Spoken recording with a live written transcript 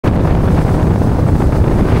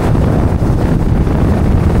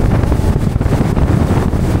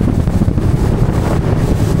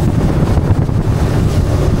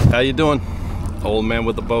you doing? Old man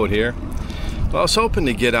with the boat here. Well, I was hoping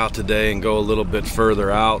to get out today and go a little bit further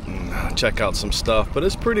out and check out some stuff, but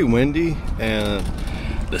it's pretty windy and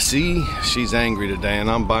the sea, she's angry today, and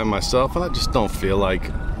I'm by myself and I just don't feel like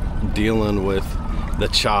dealing with the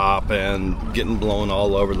chop and getting blown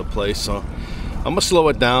all over the place. So I'm gonna slow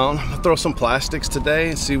it down. I'm gonna throw some plastics today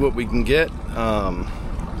and see what we can get.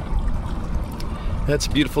 It's a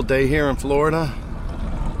beautiful day here in Florida.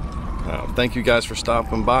 Thank you guys for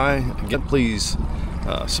stopping by. Again, please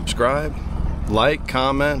subscribe, like,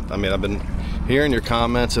 comment. I mean, I've been hearing your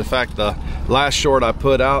comments. In fact, the last short I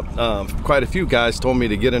put out, quite a few guys told me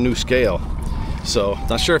to get a new scale. So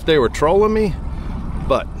not sure if they were trolling me,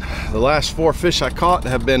 but the last 4 fish I caught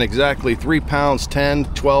have been exactly 3 pounds 10,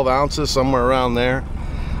 12 ounces, somewhere around there.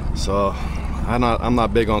 So I'm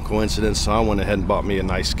not big on coincidence, so I went ahead and bought me a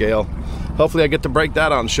nice scale. Hopefully I get to break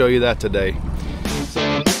that out and show you that today.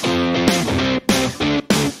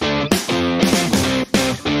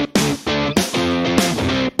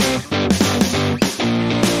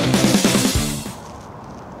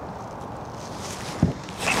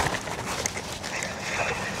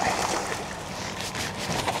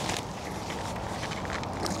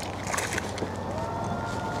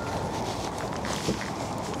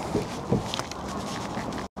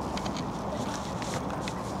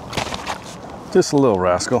 Just a little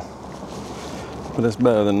rascal, but it's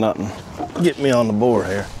better than nothing. Get me on the board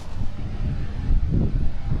here.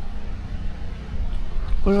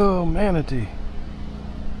 Whoa, manatee.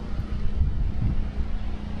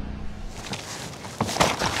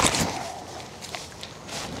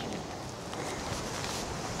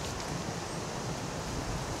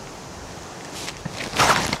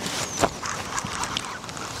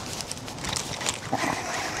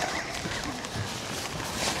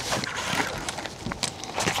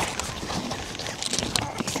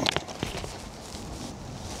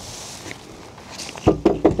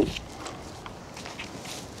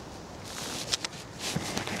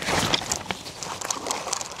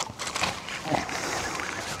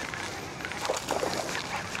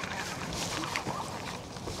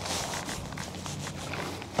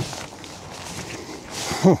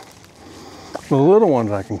 The little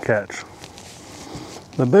ones I can catch.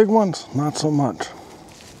 The big ones, not so much.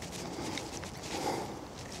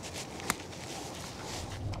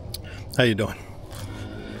 How you doing?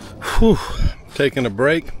 Whew, taking a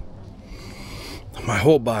break. My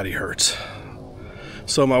whole body hurts.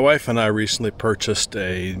 So my wife and I recently purchased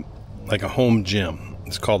a home gym.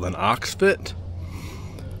 It's called an OxFit.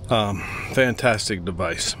 Fantastic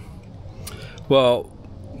device. Well,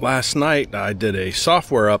 last night I did a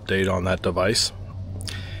software update on that device,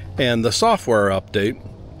 and the software update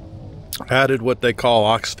added what they call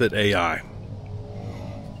OxFit AI.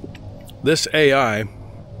 This AI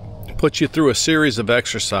puts you through a series of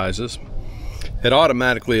exercises. It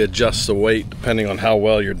automatically adjusts the weight depending on how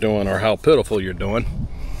well you're doing or how pitiful you're doing.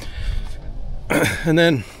 And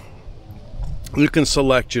then you can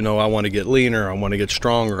select, you know, I want to get leaner, I want to get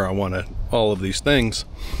stronger, I want to all of these things.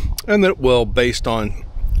 And it will, based on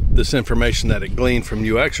this information that it gleaned from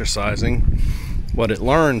you exercising, what it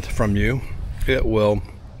learned from you, it will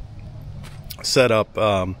set up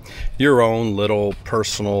your own little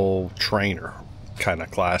personal trainer kind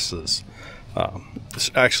of classes.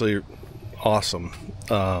 It's actually awesome.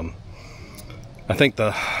 I think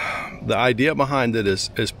the idea behind it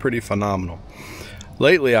is pretty phenomenal.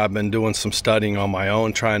 Lately I've been doing some studying on my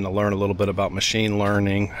own, trying to learn a little bit about machine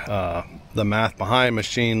learning, the math behind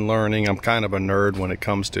machine learning. I'm kind of a nerd when it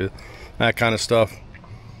comes to that kind of stuff.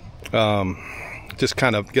 Just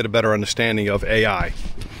kind of get a better understanding of AI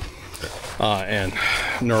and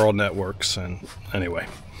neural networks. And anyway,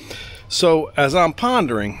 so as I'm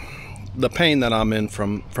pondering the pain that I'm in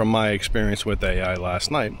from my experience with AI last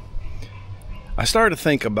night, I started to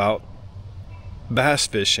think about bass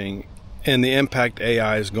fishing and the impact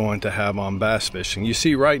AI is going to have on bass fishing. You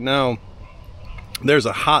see, right now there's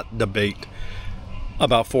a hot debate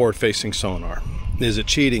about forward-facing sonar. Is it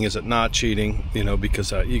cheating? Is it not cheating? You know,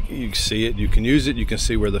 because you see it, you can use it, you can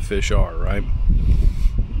see where the fish are, right?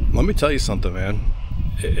 Let me tell you something, man.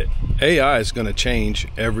 AI is going to change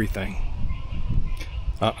everything.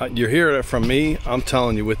 You're hearing it from me. I'm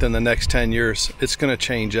telling you, within the next 10 years, it's going to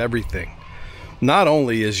change everything. Not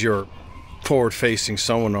only is your forward-facing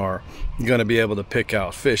sonar going to be able to pick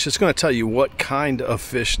out fish, it's going to tell you what kind of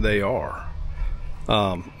fish they are.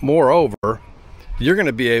 Moreover, you're going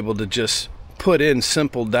to be able to just put in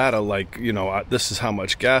simple data like, you know, this is how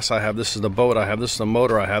much gas I have, this is the boat I have, this is the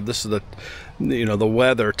motor I have, this is the, you know, the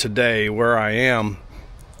weather today, where I am,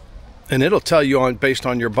 and it'll tell you based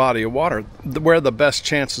on your body of water where the best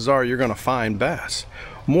chances are you're going to find bass.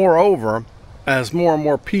 Moreover, as more and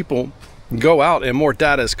more people go out and more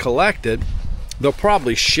data is collected, they'll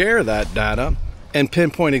probably share that data and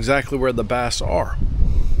pinpoint exactly where the bass are.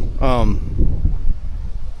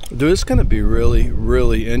 Dude, it's going to be really,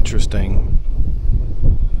 really interesting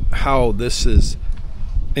how this is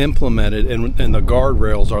implemented, and the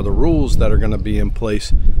guardrails are the rules that are going to be in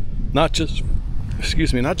place, not just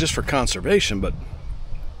for conservation, but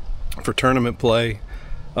for tournament play.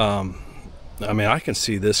 I mean, I can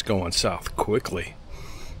see this going south quickly.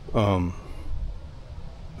 Yeah,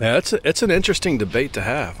 it's an interesting debate to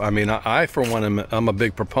have. I mean, I for one, I'm a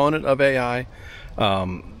big proponent of AI.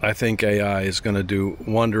 I think AI is going to do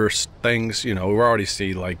wondrous things. You know, we already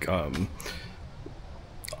see like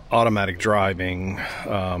automatic driving,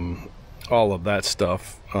 all of that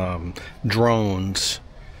stuff, drones,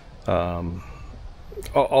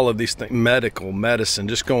 all of these things, medicine,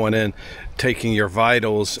 just going in, taking your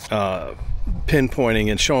vitals, pinpointing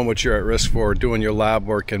and showing what you're at risk for, doing your lab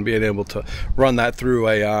work, and being able to run that through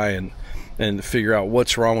AI and figure out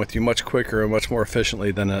what's wrong with you much quicker and much more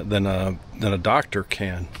efficiently than a doctor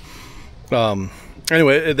can.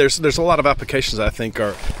 Anyway, there's a lot of applications I think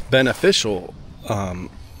are beneficial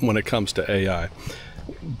when it comes to AI.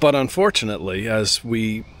 But unfortunately, as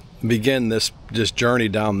we begin this journey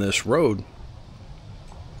down this road,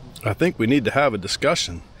 I think we need to have a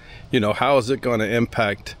discussion. You know, how is it going to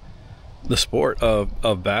impact the sport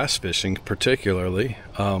of bass fishing particularly?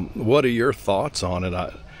 What are your thoughts on it?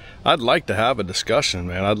 I'd like to have a discussion,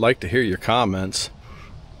 man. I'd like to hear your comments,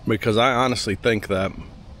 because I honestly think that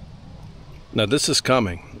now this is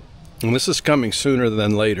coming, and this is coming sooner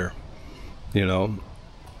than later. You know,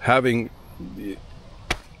 having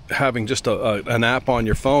just an app on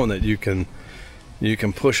your phone that you can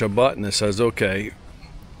push a button that says, okay,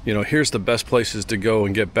 you know, here's the best places to go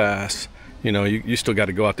and get bass. You know, you still got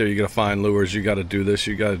to go out there, you got to find lures, you got to do this,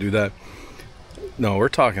 you got to do that. No, we're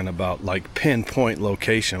talking about like pinpoint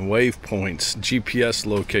location, wave points, GPS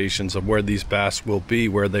locations of where these bass will be,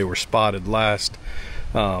 where they were spotted last,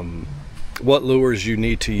 what lures you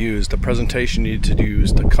need to use, the presentation you need to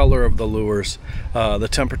use, the color of the lures, the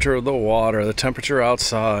temperature of the water, the temperature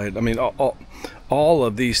outside. I mean, all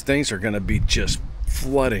of these things are going to be just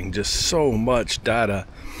flooding just so much data.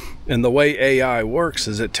 And the way AI works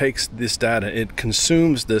is it takes this data, it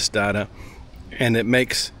consumes this data, and it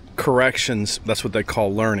makes corrections. That's what they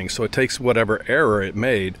call learning. So it takes whatever error it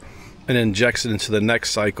made and injects it into the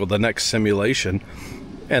next cycle, the next simulation,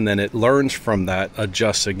 and then it learns from that,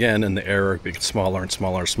 adjusts again, and the error gets smaller and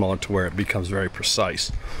smaller and smaller to where it becomes very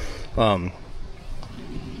precise.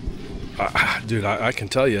 Dude, I can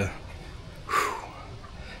tell you,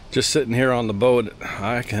 just sitting here on the boat,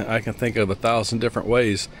 I can think of 1,000 different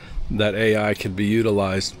ways that AI could be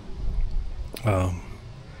utilized to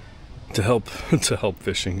help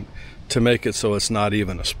fishing, to make it so it's not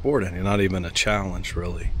even a sport anymore, not even a challenge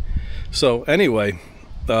really. So anyway,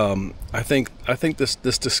 I think this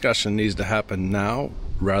discussion needs to happen now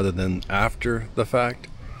rather than after the fact.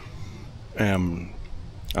 I'm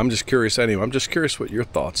just curious anyway. I'm just curious what your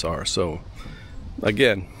thoughts are. So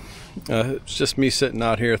again, it's just me sitting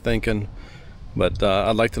out here thinking, but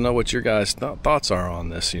I'd like to know what your guys' thoughts are on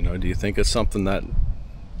this. You know, do you think it's something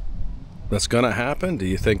that's gonna happen? Do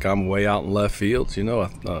you think I'm way out in left field, you know,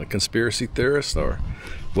 a conspiracy theorist or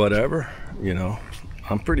whatever? You know,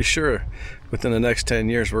 I'm pretty sure within the next 10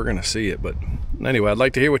 years we're gonna see it. But anyway, I'd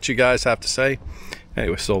like to hear what you guys have to say.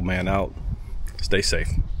 Anyway, Soul Man out. Stay safe.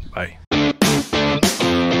 Bye.